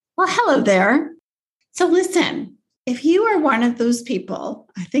Well, hello there. So listen, if you are one of those people,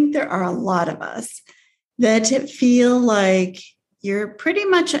 I think there are a lot of us that feel like you're pretty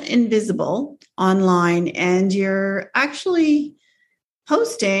much invisible online and you're actually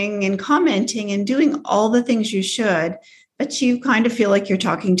posting and commenting and doing all the things you should, but you kind of feel like you're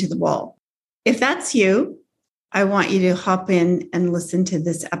talking to the wall. If that's you, I want you to hop in and listen to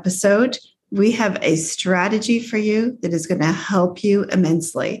this episode. We have a strategy for you that is going to help you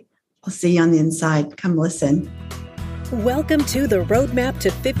immensely. I'll see you on the inside. Come listen. Welcome to the Roadmap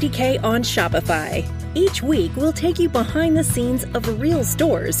to 50K on Shopify. Each week, we'll take you behind the scenes of real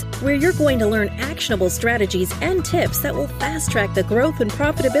stores where you're going to learn actionable strategies and tips that will fast-track the growth and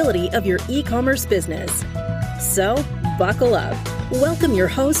profitability of your e-commerce business. So, buckle up. Welcome your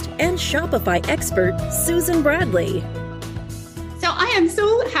host and Shopify expert, Susan Bradley. So I am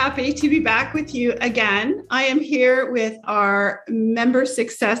so happy to be back with you again. I am here with our member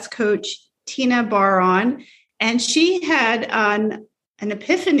success coach, Tina Baron, and she had an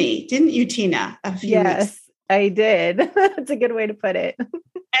epiphany, didn't you, Tina? Yes, I did. That's a good way to put it.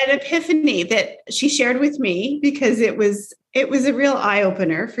 An epiphany that she shared with me because it was a real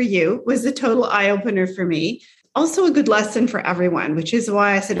eye-opener for you. It was a total eye-opener for me. Also a good lesson for everyone, which is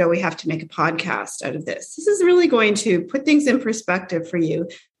why I said, we have to make a podcast out of this. This is really going to put things in perspective for you,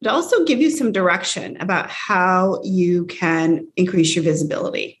 but also give you some direction about how you can increase your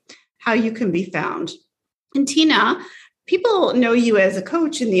visibility, how you can be found. And Tina, people know you as a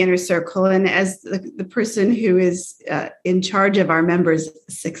coach in the inner circle and as the person who is in charge of our members'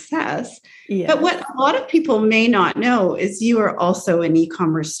 success. Yes. But what a lot of people may not know is you are also an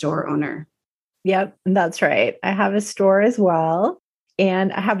e-commerce store owner. Yep, that's right. I have a store as well,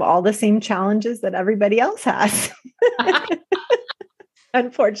 and I have all the same challenges that everybody else has.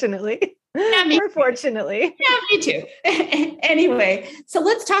 Unfortunately. Or fortunately. Yeah, me too. Anyway, so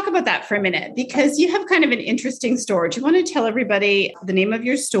let's talk about that for a minute because you have kind of an interesting store. Do you want to tell everybody the name of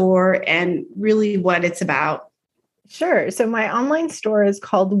your store and really what it's about? Sure. So my online store is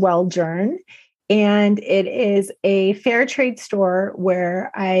called Welljourn. And it is a fair trade store where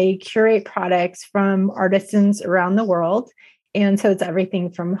I curate products from artisans around the world. And so it's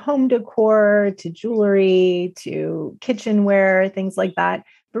everything from home decor to jewelry to kitchenware, things like that.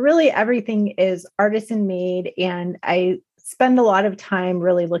 But really everything is artisan made. And I spend a lot of time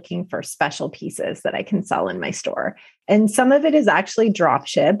really looking for special pieces that I can sell in my store. And some of it is actually drop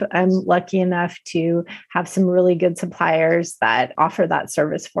ship. I'm lucky enough to have some really good suppliers that offer that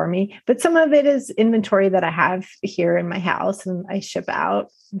service for me. But some of it is inventory that I have here in my house and I ship out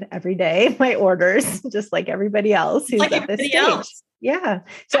every day, my orders, just like everybody else who's at this stage. Yeah.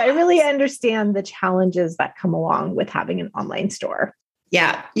 So I really understand the challenges that come along with having an online store.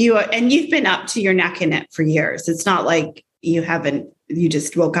 Yeah. You've been up to your neck in it for years. It's not like you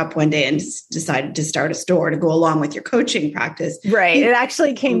just woke up one day and decided to start a store to go along with your coaching practice. Right. It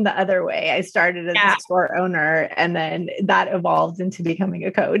actually came the other way. I started as a store owner and then that evolved into becoming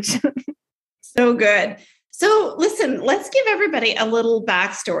a coach. So good. So listen, let's give everybody a little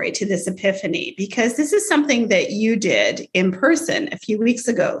backstory to this epiphany because this is something that you did in person a few weeks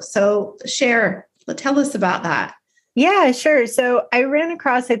ago. So tell us about that. Yeah, sure. So I ran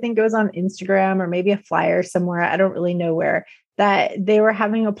across, I think it was on Instagram or maybe a flyer somewhere. I don't really know where, that they were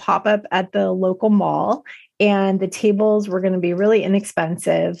having a pop-up at the local mall and the tables were going to be really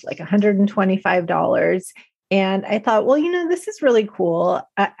inexpensive, like $125. And I thought, well, this is really cool.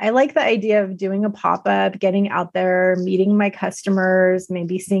 I like the idea of doing a pop-up, getting out there, meeting my customers,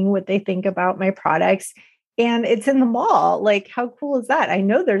 maybe seeing what they think about my products. And it's in the mall. Like, how cool is that? I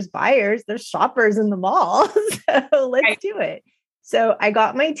know there's buyers, there's shoppers in the mall. So let's do it. So I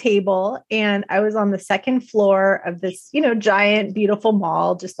got my table and I was on the second floor of this, giant, beautiful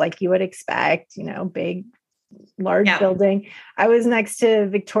mall, just like you would expect, big, large building. I was next to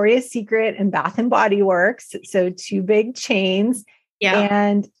Victoria's Secret and Bath and Body Works. So two big chains. Yeah.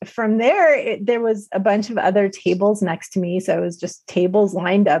 And from there, there was a bunch of other tables next to me. So it was just tables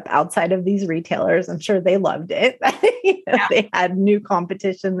lined up outside of these retailers. I'm sure they loved it. They had new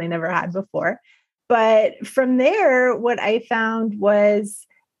competition they never had before. But from there, what I found was,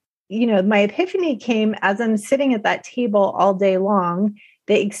 my epiphany came as I'm sitting at that table all day long.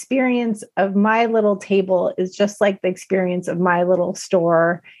 The experience of my little table is just like the experience of my little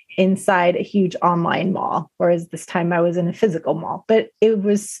store inside a huge online mall, whereas this time I was in a physical mall. But it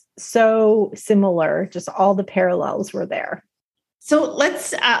was so similar, just all the parallels were there. So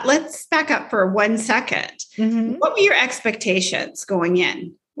let's back up for 1 second. Mm-hmm. What were your expectations going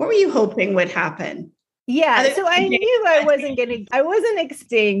in? What were you hoping would happen? Yeah. So I knew I wasn't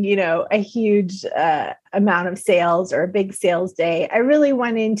expecting, a huge amount of sales or a big sales day. I really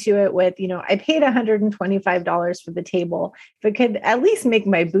went into it with, I paid $125 for the table. If it could at least make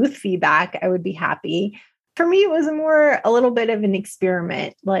my booth fee back, I would be happy. For me, it was a little bit of an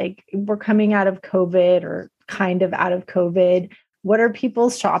experiment. Like, we're coming out of COVID, or kind of out of COVID. What are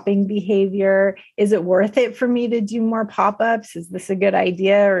people's shopping behavior? Is it worth it for me to do more pop-ups? Is this a good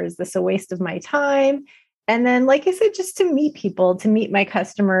idea, or is this a waste of my time? And then, like I said, just to meet people, to meet my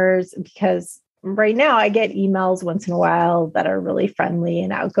customers, because right now I get emails once in a while that are really friendly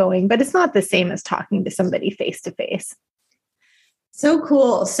and outgoing, but it's not the same as talking to somebody face to face. So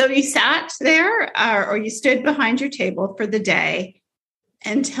cool. So you sat there or you stood behind your table for the day,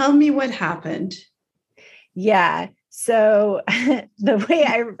 and tell me what happened. Yeah. So the way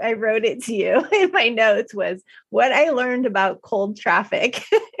I wrote it to you in my notes was what I learned about cold traffic,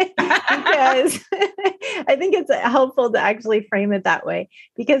 because I think it's helpful to actually frame it that way,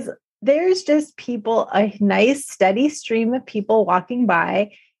 because there's just a nice steady stream of people walking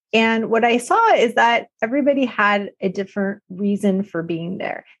by. And what I saw is that everybody had a different reason for being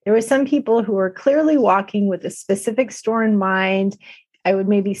there. There were some people who were clearly walking with a specific store in mind. I would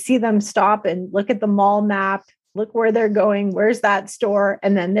maybe see them stop and look at the mall map, look where they're going, where's that store?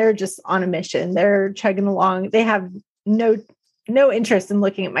 And then they're just on a mission. They're chugging along. They have no interest in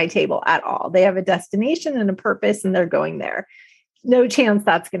looking at my table at all. They have a destination and a purpose, and they're going there. No chance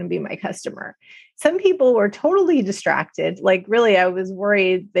that's going to be my customer. Some people were totally distracted. Like, really, I was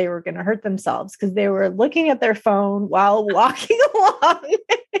worried they were going to hurt themselves because they were looking at their phone while walking along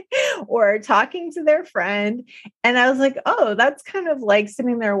or talking to their friend. And I was like, oh, that's kind of like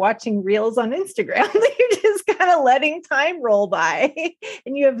sitting there watching reels on Instagram. You're just kind of letting time roll by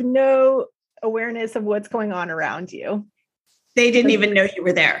and you have no awareness of what's going on around you. They didn't even know you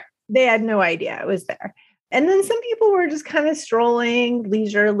were there. They had no idea I was there. And then some people were just kind of strolling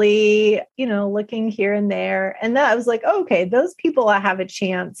leisurely, looking here and there. And that I was like, oh, okay, those people I have a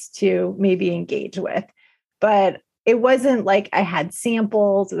chance to maybe engage with. But it wasn't like I had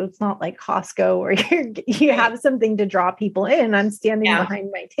samples. It's not like Costco where you have something to draw people in. I'm standing behind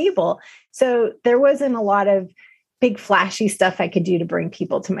my table. So there wasn't a lot of big flashy stuff I could do to bring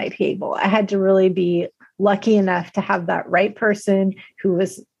people to my table. I had to really be lucky enough to have that right person who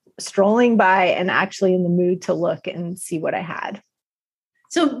was strolling by and actually in the mood to look and see what I had.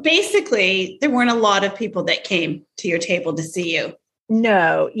 So basically, there weren't a lot of people that came to your table to see you.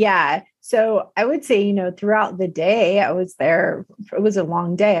 No. Yeah. So I would say, throughout the day, I was there. It was a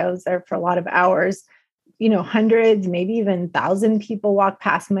long day. I was there for a lot of hours. Hundreds, maybe even 1,000 people walked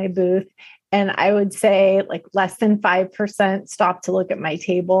past my booth. And I would say like less than 5% stopped to look at my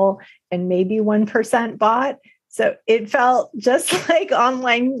table and maybe 1% bought. So it felt just like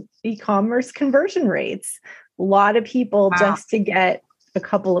online e-commerce conversion rates. A lot of people just to get a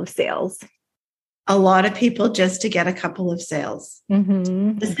couple of sales. A lot of people just to get a couple of sales.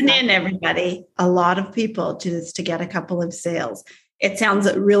 Mm-hmm. Listen in, everybody. A lot of people just to get a couple of sales. It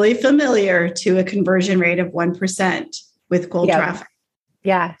sounds really familiar to a conversion rate of 1% with cold traffic.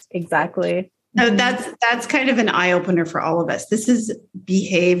 Yeah, exactly. So that's kind of an eye-opener for all of us. This is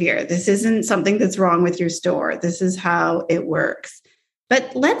behavior. This isn't something that's wrong with your store. This is how it works.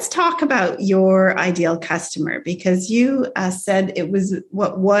 But let's talk about your ideal customer, because you said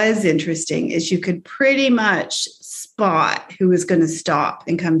what was interesting is you could pretty much spot who was going to stop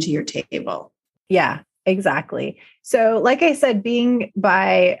and come to your table. Yeah, exactly. So like I said, being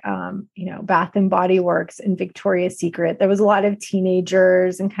by, Bath and Body Works and Victoria's Secret, there was a lot of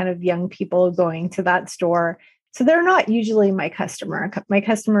teenagers and kind of young people going to that store. So they're not usually my customer. My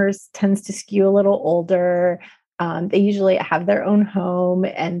customers tends to skew a little older. They usually have their own home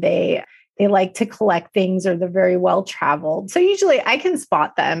and they like to collect things, or they're very well traveled. So usually I can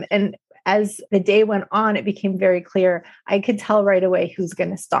spot them. And as the day went on, it became very clear. I could tell right away who's going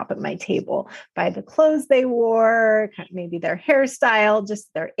to stop at my table by the clothes they wore, maybe their hairstyle,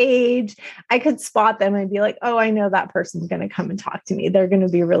 just their age. I could spot them and be like, oh, I know that person's going to come and talk to me. They're going to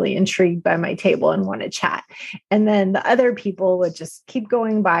be really intrigued by my table and want to chat. And then the other people would just keep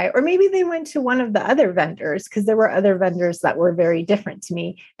going by, or maybe they went to one of the other vendors, because there were other vendors that were very different to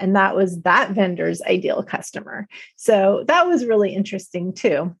me. And that was that vendor's ideal customer. So that was really interesting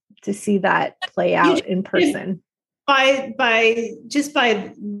too, to see that play out in person. By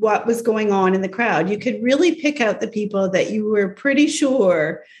what was going on in the crowd, you could really pick out the people that you were pretty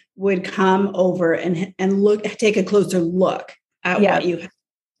sure would come over and take a closer look at what you had.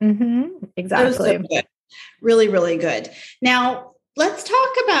 Mm-hmm. Exactly. So good. Really, really good. Now, let's talk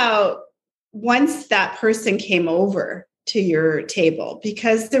about once that person came over to your table,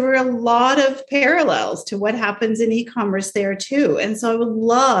 because there were a lot of parallels to what happens in e-commerce there too. And so I would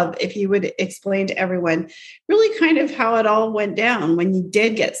love if you would explain to everyone really kind of how it all went down when you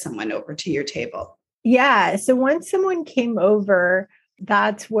did get someone over to your table. Yeah. So once someone came over,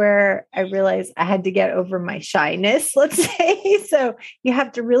 that's where I realized I had to get over my shyness, let's say. So you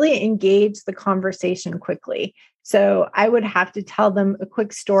have to really engage the conversation quickly. So I would have to tell them a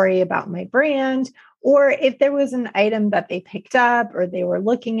quick story about my brand, or if there was an item that they picked up or they were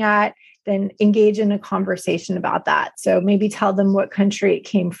looking at, then engage in a conversation about that. So maybe tell them what country it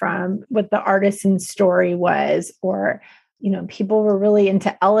came from, what the artisan's story was, or people were really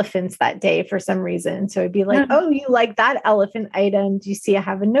into elephants that day for some reason. So it'd be like, oh, you like that elephant item? Do you see I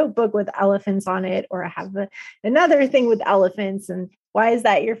have a notebook with elephants on it? Or I have another thing with elephants. And why is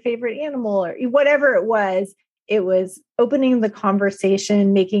that your favorite animal? Or whatever it was opening the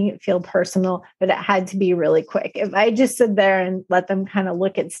conversation, making it feel personal, but it had to be really quick. If I just sit there and let them kind of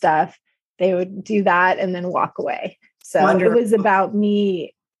look at stuff, they would do that and then walk away. So Wonderful. It was about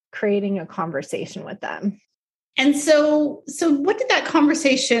me creating a conversation with them. And so what did that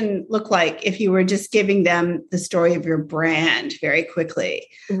conversation look like if you were just giving them the story of your brand very quickly?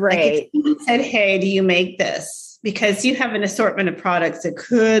 Right. Like if you said, hey, do you make this? Because you have an assortment of products that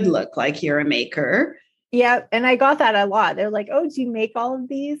could look like you're a maker. Yeah. And I got that a lot. They're like, oh, do you make all of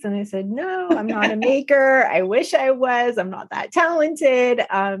these? And I said, no, I'm not a maker. I wish I was. I'm not that talented.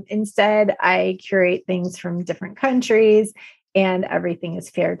 Instead, I curate things from different countries, and everything is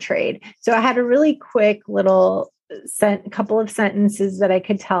fair trade. So I had a really quick little couple of sentences that I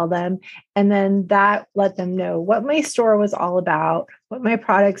could tell them. And then that let them know what my store was all about, what my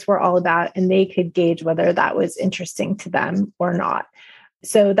products were all about, and they could gauge whether that was interesting to them or not.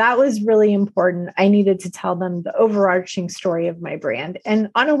 So that was really important. I needed to tell them the overarching story of my brand. And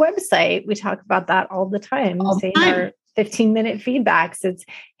on a website, we talk about that all the time. Say in our 15-minute feedbacks, it's,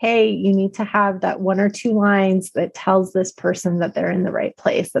 hey, you need to have that 1 or 2 lines that tells this person that they're in the right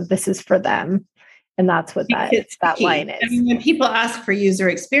place, that this is for them. And that's what that line is. I mean, when people ask for user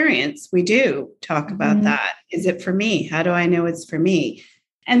experience, we do talk about that. Is it for me? How do I know it's for me?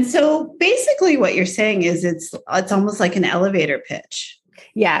 And so basically what you're saying is it's almost like an elevator pitch.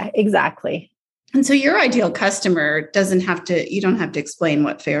 Yeah, exactly. And so your ideal customer you don't have to explain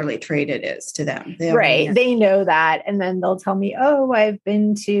what fairly traded is to them. They know that. And then they'll tell me, oh, I've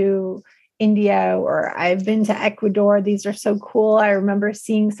been to India or I've been to Ecuador. These are so cool. I remember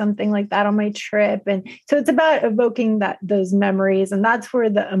seeing something like that on my trip. And so it's about evoking those memories. And that's where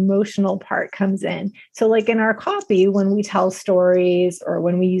the emotional part comes in. So like in our copy, when we tell stories or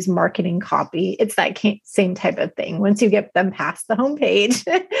when we use marketing copy, it's that same type of thing. Once you get them past the homepage,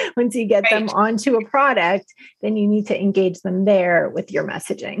 once you get them onto a product, then you need to engage them there with your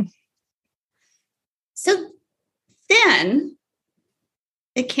messaging. So then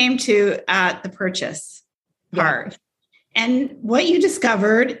it came to the purchase part. Yeah. And what you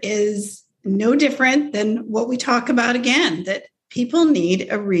discovered is no different than what we talk about again, that people need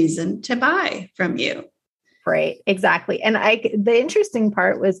a reason to buy from you. Right, exactly. And the interesting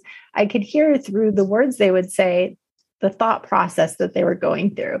part was I could hear through the words they would say, the thought process that they were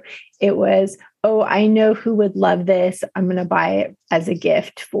going through. It was, oh, I know who would love this. I'm going to buy it as a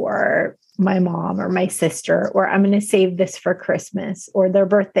gift for my mom or my sister, or I'm going to save this for Christmas, or their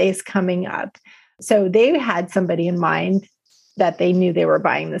birthday's coming up. So they had somebody in mind that they knew they were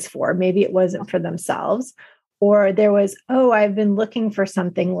buying this for. Maybe it wasn't for themselves, or there was, oh, I've been looking for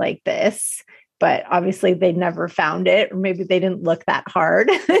something like this, but obviously they never found it, or maybe they didn't look that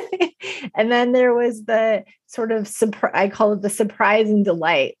hard. And then there was the sort of, I call it the surprise and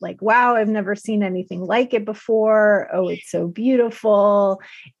delight. Like, wow, I've never seen anything like it before. Oh, it's so beautiful.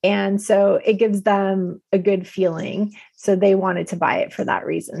 And so it gives them a good feeling. So they wanted to buy it for that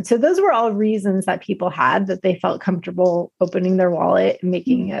reason. So those were all reasons that people had that they felt comfortable opening their wallet and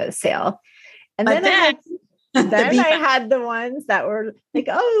making a sale. And then I had the ones that were like,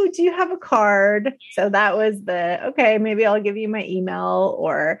 oh, do you have a card? So that was okay, maybe I'll give you my email,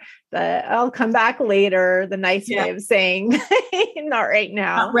 or I'll come back later. The nice way of saying not right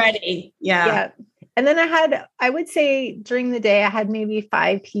now. Not ready. Yeah. And then I would say during the day, I had maybe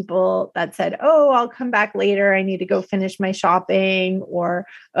 5 people that said, oh, I'll come back later. I need to go finish my shopping, or,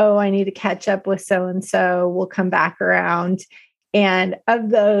 oh, I need to catch up with so-and-so. We'll come back around. And of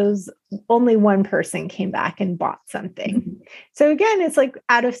those, only one person came back and bought something. Mm-hmm. So again, it's like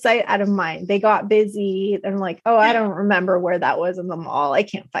out of sight, out of mind. They got busy. They're like, oh, I don't remember where that was in the mall. I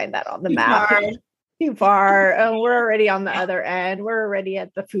can't find that on the map. Too far. Oh, we're already on the other end. We're already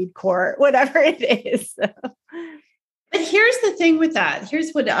at the food court, whatever it is. But here's the thing with that.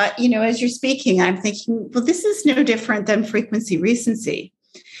 Here's what as you're speaking, I'm thinking, well, this is no different than frequency recency.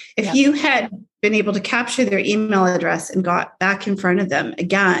 If you had been able to capture their email address and got back in front of them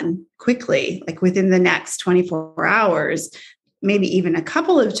again quickly, like within the next 24 hours, maybe even a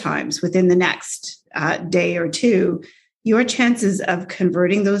couple of times within the next day or two, your chances of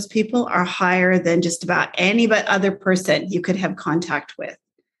converting those people are higher than just about any but other person you could have contact with.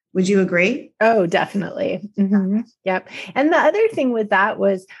 Would you agree? Oh, definitely. Mm-hmm. Yep. And the other thing with that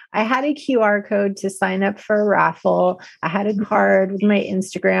was I had a QR code to sign up for a raffle. I had a card with my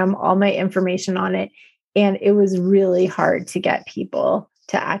Instagram, all my information on it. And it was really hard to get people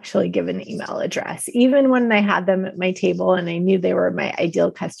to actually give an email address. Even when I had them at my table and I knew they were my ideal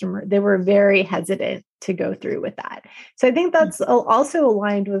customer, they were very hesitant to go through with that. So I think that's also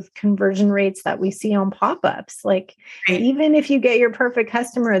aligned with conversion rates that we see on pop-ups. Like, even if you get your perfect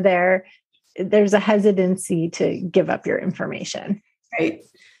customer there, there's a hesitancy to give up your information. Right.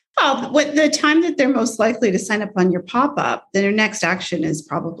 Well, the time that they're most likely to sign up on your pop-up, their next action is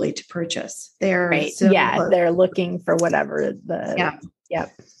probably to purchase. They're they're looking for whatever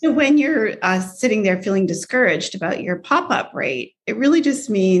Yep. So when you're sitting there feeling discouraged about your pop-up rate, it really just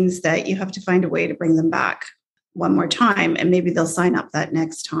means that you have to find a way to bring them back one more time, and maybe they'll sign up that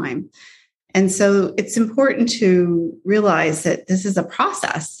next time. And so it's important to realize that this is a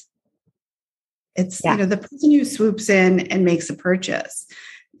process. It's, the person who swoops in and makes a purchase,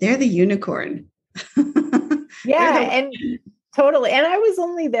 they're the unicorn. And totally. And I was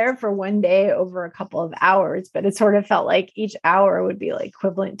only there for one day over a couple of hours, but it sort of felt like each hour would be like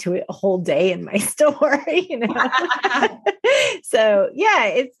equivalent to a whole day in my store, So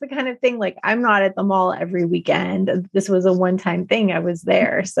it's the kind of thing, like, I'm not at the mall every weekend. This was a one-time thing. I was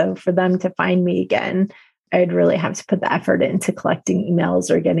there. So for them to find me again, I'd really have to put the effort into collecting emails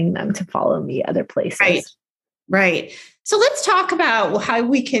or getting them to follow me other places. Right. So let's talk about how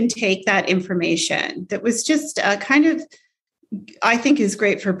we can take that information that was just I think is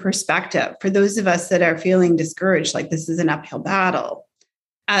great for perspective for those of us that are feeling discouraged, like this is an uphill battle.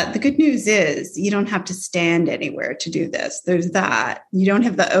 The good news is you don't have to stand anywhere to do this. There's that. You don't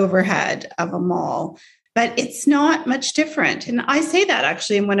have the overhead of a mall, but it's not much different. And I say that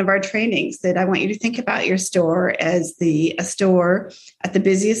actually in one of our trainings, that I want you to think about your store as a store at the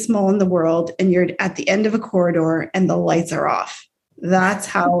busiest mall in the world, and you're at the end of a corridor and the lights are off. That's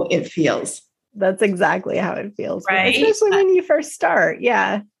how it feels. That's exactly how it feels, right? Especially when you first start.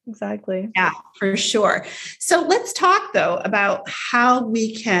 Yeah, exactly. Yeah, for sure. So let's talk, though, about how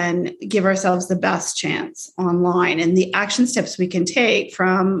we can give ourselves the best chance online and the action steps we can take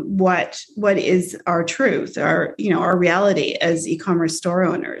from what is our truth, our reality as e-commerce store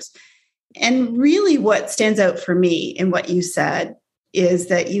owners. And really what stands out for me in what you said is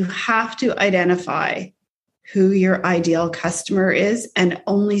that you have to identify who your ideal customer is and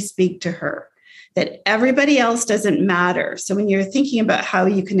only speak to her. That everybody else doesn't matter. So when you're thinking about how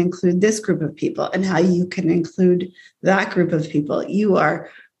you can include this group of people and how you can include that group of people, you are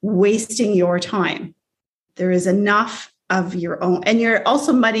wasting your time. There is enough of your own, and you're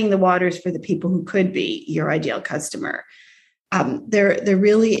also muddying the waters for the people who could be your ideal customer. There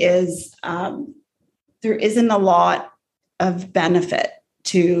really is, there isn't a lot of benefit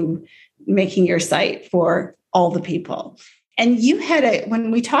to making your site for all the people. And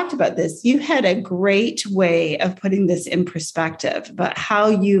when we talked about this, you had a great way of putting this in perspective about how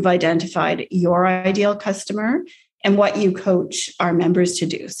you've identified your ideal customer and what you coach our members to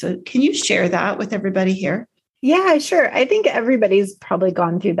do. So can you share that with everybody here? Yeah, sure. I think everybody's probably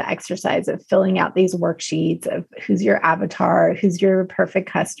gone through the exercise of filling out these worksheets of who's your avatar, who's your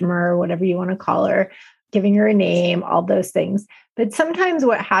perfect customer, whatever you want to call her, giving her a name, all those things. But sometimes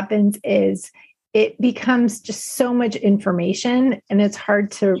what happens is it becomes just so much information and it's hard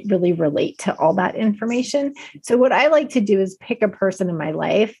to really relate to all that information. So what I like to do is pick a person in my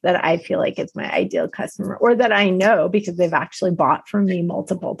life that I feel like is my ideal customer, or that I know because they've actually bought from me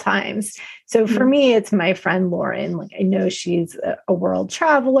multiple times. So for me, it's my friend Lauren. Like, I know she's a world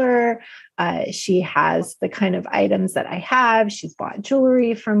traveler. She has the kind of items that I have. She's bought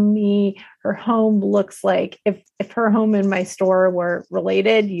jewelry from me. Her home looks like, if her home and my store were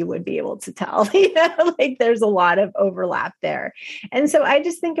related, you would be able to tell, like there's a lot of overlap there. And so I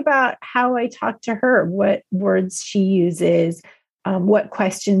just think about how I talk to her, what words she uses, what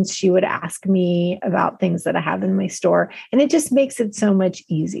questions she would ask me about things that I have in my store. And it just makes it so much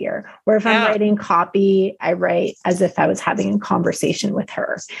easier. Where if I'm writing copy, I write as if I was having a conversation with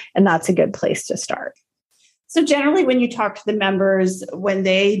her. And that's a good place to start. So generally when you talk to the members, when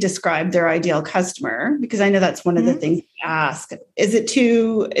they describe their ideal customer, because I know that's one of the things they ask, is it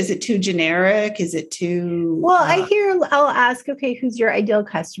too generic? Is it too Well, I'll ask, okay, who's your ideal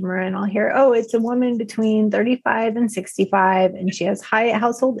customer? And I'll hear, oh, it's a woman between 35 and 65, and she has high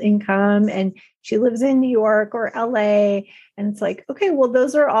household income, and she lives in New York or LA. And it's like, okay, well,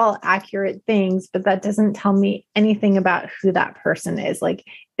 those are all accurate things, but that doesn't tell me anything about who that person is. Like,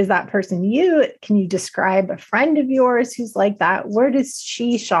 is that person you? Can you describe a friend of yours who's like that? Where does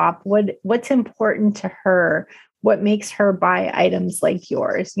she shop? What's important to her? What makes her buy items like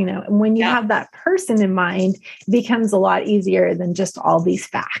yours? And when you have that person in mind, it becomes a lot easier than just all these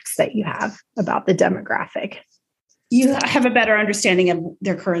facts that you have about the demographic. You have a better understanding of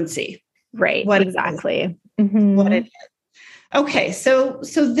their currency. Right. What exactly. What it is. Okay. So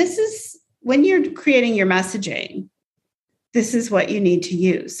this is when you're creating your messaging, this is what you need to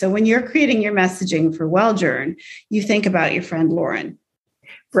use. So when you're creating your messaging for Welljourn, you think about your friend Lauren.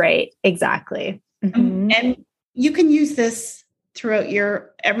 Right. Exactly. And you can use this throughout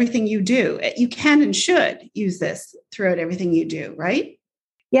everything you do. You can and should use this throughout everything you do, right?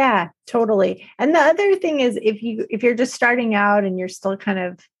 Yeah, totally. And the other thing is if you're just starting out and you're still kind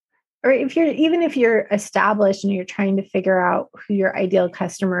of, or if you're established and you're trying to figure out who your ideal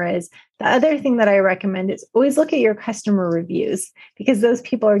customer is, the other thing that I recommend is always look at your customer reviews, because those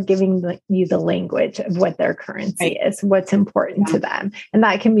people are giving you the language of what their currency is, what's important to them. And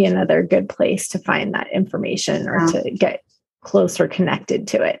that can be another good place to find that information or to get closer connected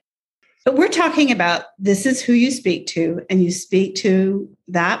to it. But we're talking about this is who you speak to, and you speak to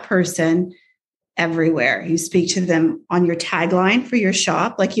that person everywhere. You speak to them on your tagline for your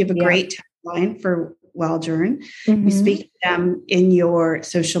shop, like you have a great tagline for Welljourn. You speak to them in your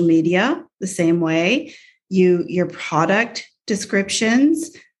social media the same way. Your product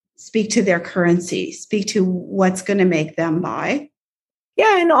descriptions, speak to their currency, speak to what's going to make them buy.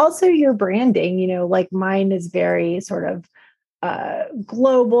 Yeah. And also your branding, like mine is very sort of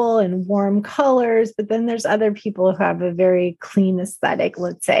global and warm colors, but then there's other people who have a very clean aesthetic.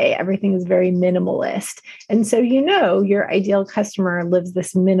 Let's say everything is very minimalist. And so, your ideal customer lives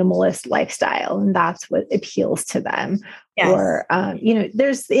this minimalist lifestyle, and that's what appeals to them. Yes. Or,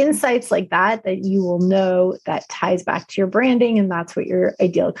 there's insights like that you will know that ties back to your branding, and that's what your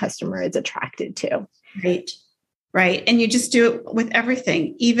ideal customer is attracted to. Right. And you just do it with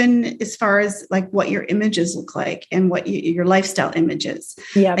everything, even as far as like what your images look like and what your lifestyle images.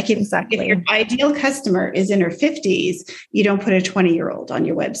 Yeah, like exactly. If your ideal customer is in her 50s, you don't put a 20-year-old on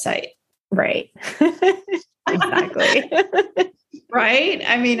your website. Right. Exactly. Right.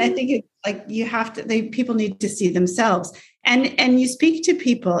 I mean, I think it's like you have to, people need to see themselves, and you speak to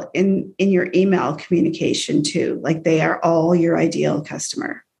people in your email communication too, like they are all your ideal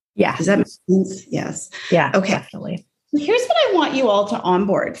customer. Yeah. Does that make sense? Yes. Yeah. Okay. Definitely. Here's what I want you all to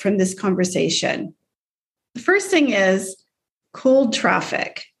onboard from this conversation. The first thing is cold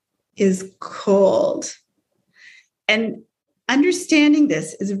traffic is cold. And understanding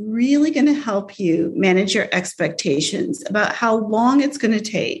this is really going to help you manage your expectations about how long it's going to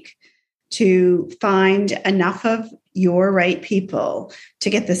take to find enough of your right people to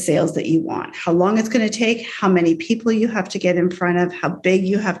get the sales that you want, how long it's going to take, how many people you have to get in front of, how big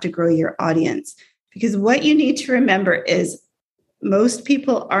you have to grow your audience. Because what you need to remember is most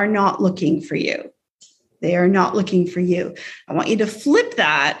people are not looking for you. They are not looking for you. I want you to flip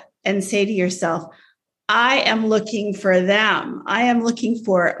that and say to yourself, I am looking for them. I am looking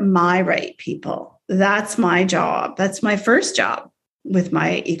for my right people. That's my job. That's my first job with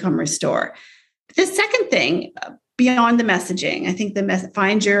my e-commerce store. The second thing, beyond the messaging, I think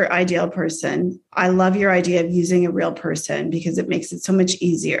find your ideal person. I love your idea of using a real person because it makes it so much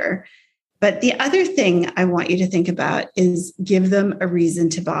easier. But the other thing I want you to think about is give them a reason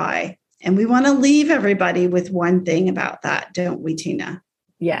to buy. And we want to leave everybody with one thing about that, don't we, Tina?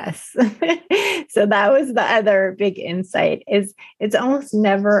 Yes. So that was the other big insight is it's almost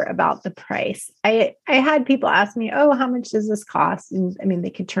never about the price. I had people ask me, oh, how much does this cost? And I mean,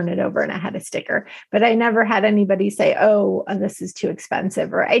 they could turn it over and I had a sticker, but I never had anybody say, oh, this is too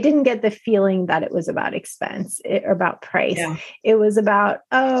expensive. Or I didn't get the feeling that it was about expense or about price. Yeah. It was about,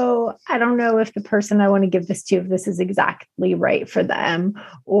 oh, I don't know if the person I want to give this to, if this is exactly right for them,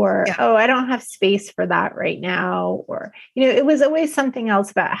 or, oh, I don't have space for that right now. Or, it was always something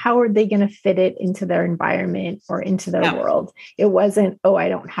else about how are they going to fit it into their environment or into their world. It wasn't, oh, I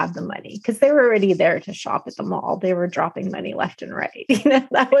don't have the money, because they were already there to shop at the mall. They were dropping money left and right.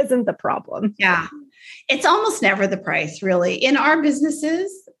 That wasn't the problem. Yeah. It's almost never the price, really. In our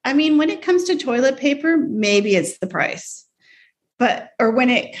businesses, I mean, when it comes to toilet paper, maybe it's the price. or when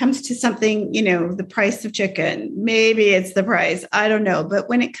it comes to something, the price of chicken, maybe it's the price. I don't know. But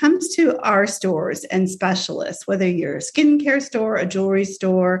when it comes to our stores and specialists, whether you're a skincare store, a jewelry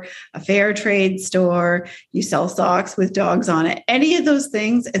store, a fair trade store, you sell socks with dogs on it, any of those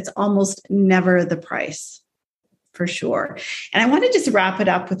things, it's almost never the price, for sure. And I want to just wrap it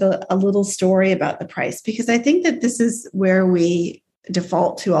up with a little story about the price, because I think that this is where we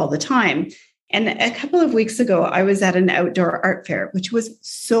default to all the time. And a couple of weeks ago, I was at an outdoor art fair, which was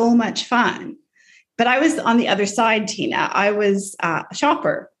so much fun. But I was on the other side, Tina. I was a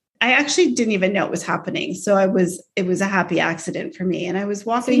shopper. I actually didn't even know it was happening. So it was a happy accident for me. And I was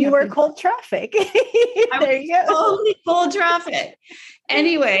walking. So you were cold traffic. There you go. Totally cold traffic.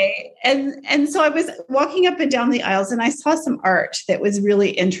 Anyway, and so I was walking up and down the aisles, and I saw some art that was really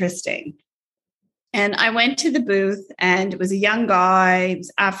interesting. And I went to the booth, and it was a young guy. He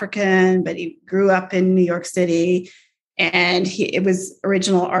was African, but he grew up in New York City. And it was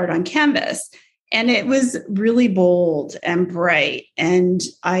original art on canvas. And it was really bold and bright. And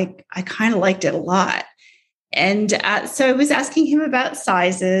I kind of liked it a lot. And so I was asking him about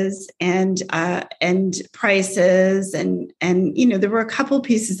sizes and prices. And there were a couple of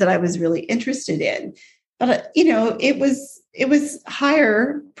pieces that I was really interested in. But, it was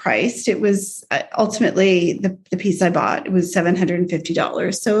higher priced. It was ultimately the piece I bought. It was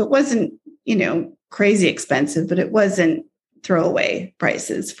 $750. So it wasn't, crazy expensive, but it wasn't throwaway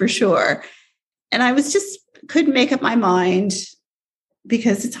prices for sure. And I couldn't make up my mind,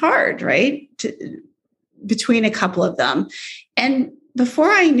 because it's hard, right? Between a couple of them. And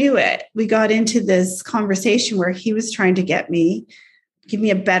before I knew it, we got into this conversation where he was trying to give me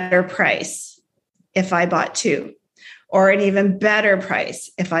a better price if I bought two, or an even better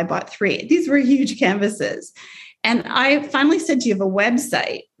price if I bought three. These were huge canvases. And I finally said, do you have a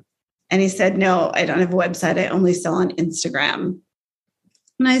website? And he said, no, I don't have a website. I only sell on Instagram.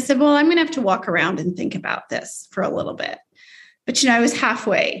 And I said, well, I'm going to have to walk around and think about this for a little bit. But, I was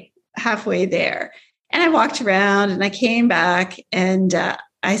halfway there. And I walked around and I came back, and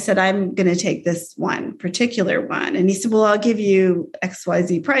I said, I'm going to take this one particular one. And he said, well, I'll give you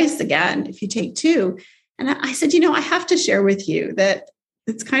XYZ price again if you take two. And I said, I have to share with you that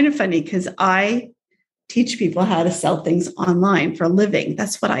it's kind of funny, because I teach people how to sell things online for a living.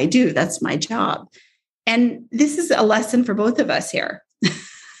 That's what I do. That's my job. And this is a lesson for both of us here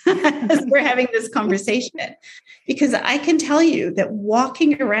as we're having this conversation, because I can tell you that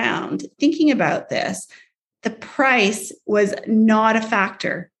walking around thinking about this, the price was not a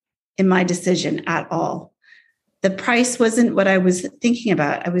factor in my decision at all. The price wasn't what I was thinking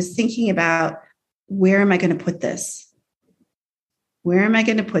about. I was thinking about, where am I going to put this? Where am I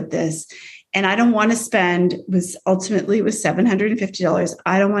going to put this? And I don't want to spend, ultimately it was $750.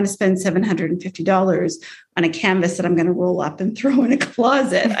 I don't want to spend $750 on a canvas that I'm going to roll up and throw in a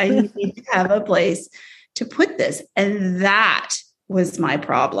closet. I need to have a place to put this. And that was my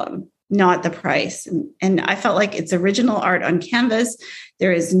problem, not the price. And I felt like it's original art on canvas.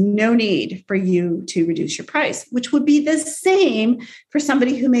 There is no need for you to reduce your price, which would be the same for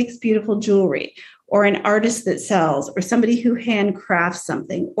somebody who makes beautiful jewelry, or an artist that sells, or somebody who handcrafts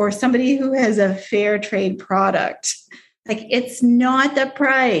something, or somebody who has a fair trade product. Like, it's not the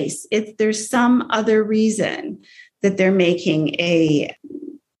price. There's some other reason that they're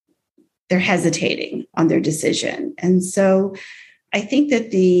they're hesitating on their decision. And so I think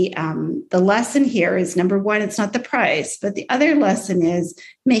that the lesson here is, number one, it's not the price, but the other lesson is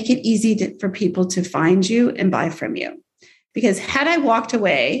make it easy for people to find you and buy from you. Because had I walked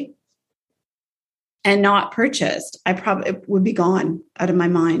away and not purchased, I probably would be gone out of my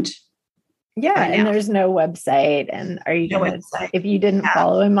mind. Yeah. Right, and there's no website. And are you going to, if you didn't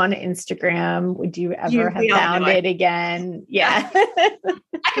follow him on Instagram, would you ever have found it again? Yeah.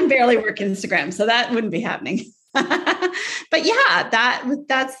 I can barely work Instagram, so that wouldn't be happening. But yeah,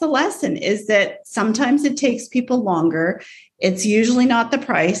 that's the lesson, is that sometimes it takes people longer. It's usually not the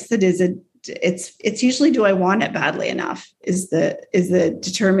price that is it's usually, do I want it badly enough is the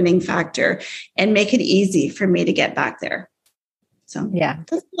determining factor, and make it easy for me to get back there. So yeah,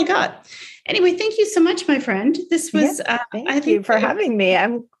 that's all I got. Anyway, thank you so much, my friend. This was, thank you for having me.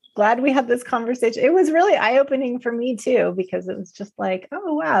 I'm glad we had this conversation. It was really eye-opening for me too, because it was just like,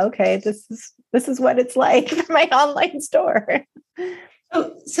 oh wow, okay, this is what it's like for my online store.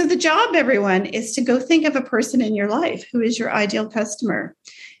 So the job, everyone, is to go think of a person in your life who is your ideal customer,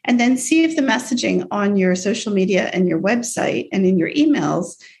 and then see if the messaging on your social media and your website and in your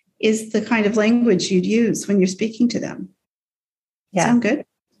emails is the kind of language you'd use when you're speaking to them. Yeah. Sound good?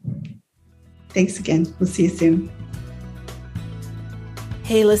 Thanks again. We'll see you soon.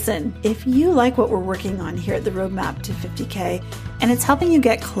 Hey, listen, if you like what we're working on here at the Roadmap to 50K, and it's helping you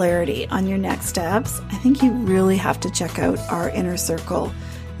get clarity on your next steps, I think you really have to check out our Inner Circle.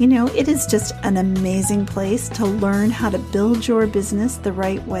 You know, it is just an amazing place to learn how to build your business the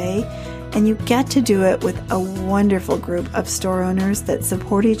right way, and you get to do it with a wonderful group of store owners that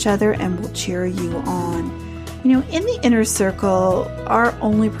support each other and will cheer you on. You know, in the Inner Circle, our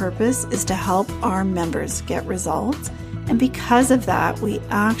only purpose is to help our members get results. And because of that, we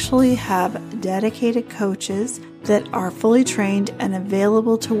actually have dedicated coaches that are fully trained and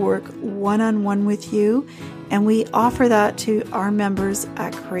available to work one-on-one with you. And we offer that to our members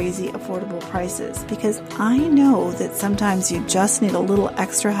at crazy affordable prices, because I know that sometimes you just need a little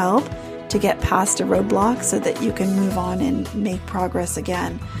extra help to get past a roadblock so that you can move on and make progress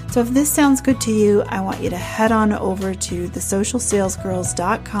again. So if this sounds good to you, I want you to head on over to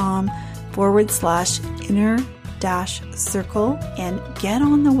thesocialsalesgirls.com/inner-circle and get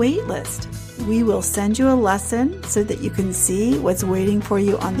on the wait list. We will send you a lesson so that you can see what's waiting for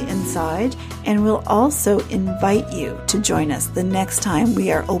you on the inside, and we'll also invite you to join us the next time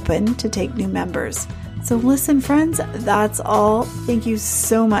we are open to take new members. So listen, friends, that's all. Thank you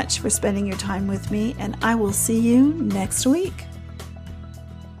so much for spending your time with me, and I will see you next week.